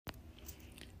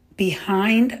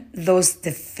behind those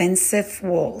defensive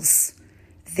walls,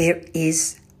 there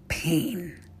is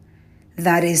pain.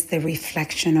 That is the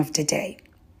reflection of the day.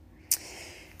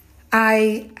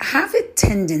 I have a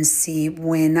tendency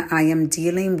when I am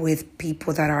dealing with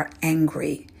people that are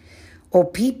angry or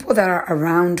people that are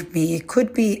around me. It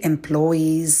could be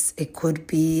employees, it could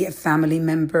be a family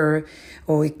member,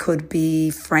 or it could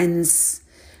be friends,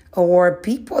 or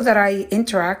people that I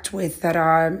interact with that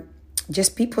are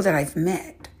just people that I've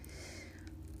met.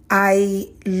 I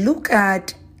look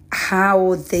at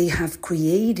how they have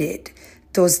created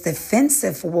those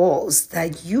defensive walls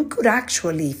that you could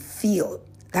actually feel.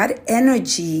 That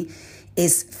energy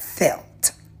is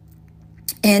felt.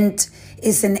 And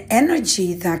it's an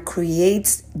energy that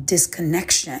creates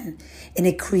disconnection and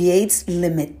it creates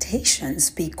limitations,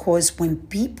 because when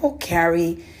people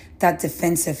carry that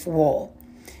defensive wall,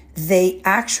 they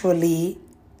actually,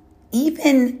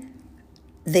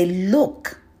 they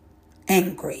look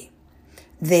angry.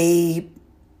 They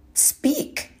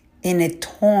speak in a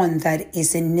tone that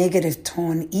is a negative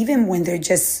tone, even when they're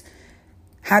just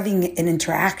having an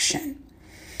interaction.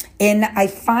 And I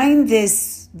find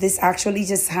this actually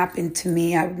just happened to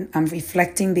me. I'm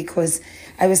reflecting because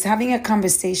I was having a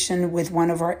conversation with one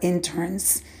of our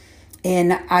interns,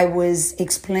 and I was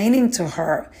explaining to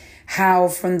her how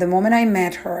from the moment I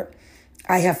met her,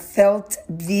 I have felt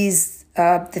these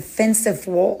defensive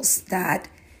walls that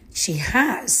she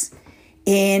has.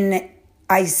 And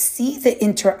I see the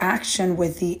interaction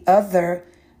with the other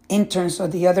interns or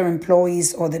the other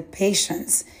employees or the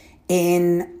patients,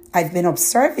 and I've been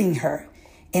observing her,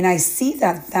 and I see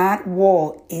that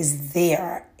wall is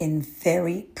there and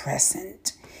very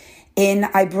present. And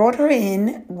I brought her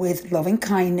in with loving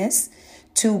kindness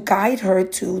to guide her,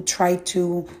 to try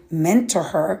to mentor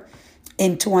her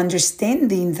into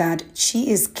understanding that she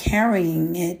is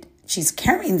carrying it. She's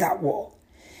carrying that wall.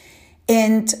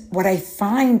 And what I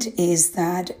find is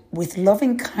that with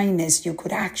loving kindness, you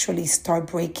could actually start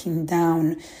breaking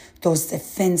down those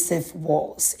defensive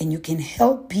walls, and you can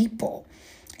help people.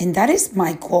 And that is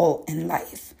my goal in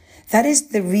life. That is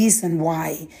the reason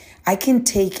why I can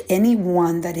take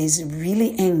anyone that is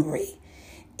really angry,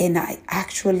 and I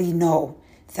actually know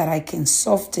that I can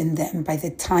soften them by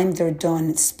the time they're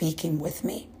done speaking with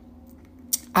me.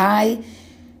 I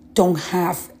don't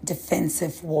have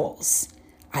defensive walls.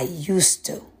 I used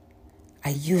to.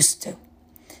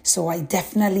 So I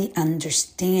definitely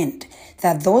understand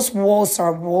that those walls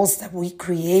are walls that we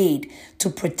create to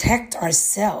protect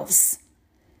ourselves,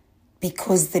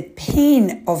 because the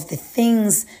pain of the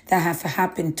things that have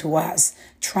happened to us,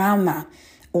 trauma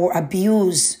or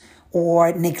abuse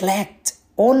or neglect,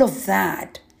 all of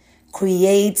that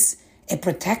creates a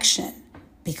protection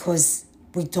because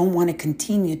we don't want to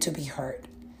continue to be hurt.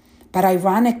 But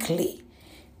ironically,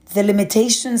 the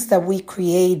limitations that we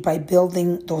create by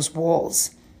building those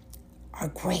walls are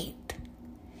great.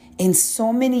 And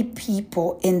so many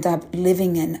people end up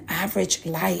living an average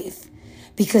life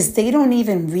because they don't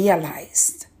even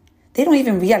realize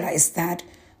that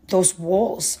those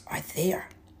walls are there.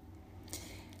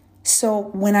 So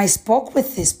when I spoke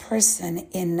with this person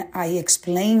and I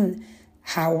explained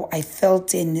how I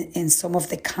felt in some of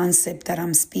the concept that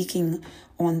I'm speaking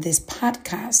on this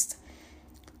podcast,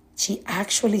 she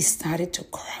actually started to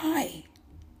cry.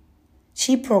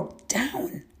 She broke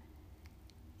down.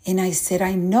 And I said,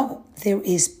 I know there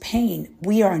is pain.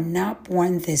 We are not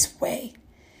born this way.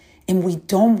 And we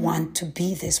don't want to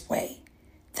be this way.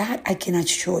 That I can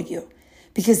assure you.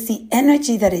 Because the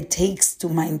energy that it takes to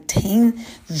maintain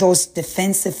those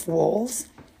defensive walls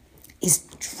is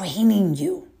draining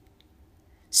you.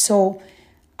 So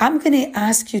I'm going to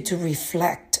ask you to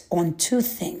reflect on two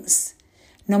things.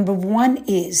 Number one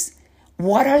is,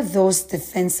 what are those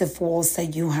defensive walls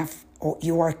that you have or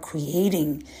you are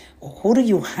creating? Or who do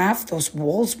you have those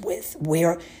walls with,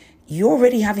 where you're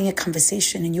already having a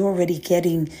conversation and you're already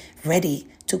getting ready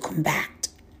to combat,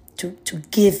 to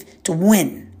give, to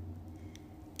win?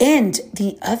 And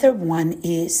the other one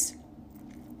is,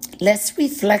 let's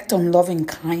reflect on loving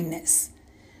kindness.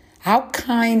 How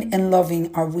kind and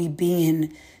loving are we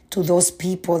being to those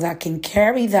people that can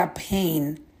carry that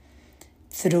pain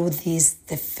through these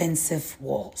defensive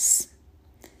walls?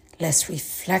 Let's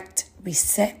reflect,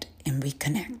 reset, and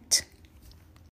reconnect.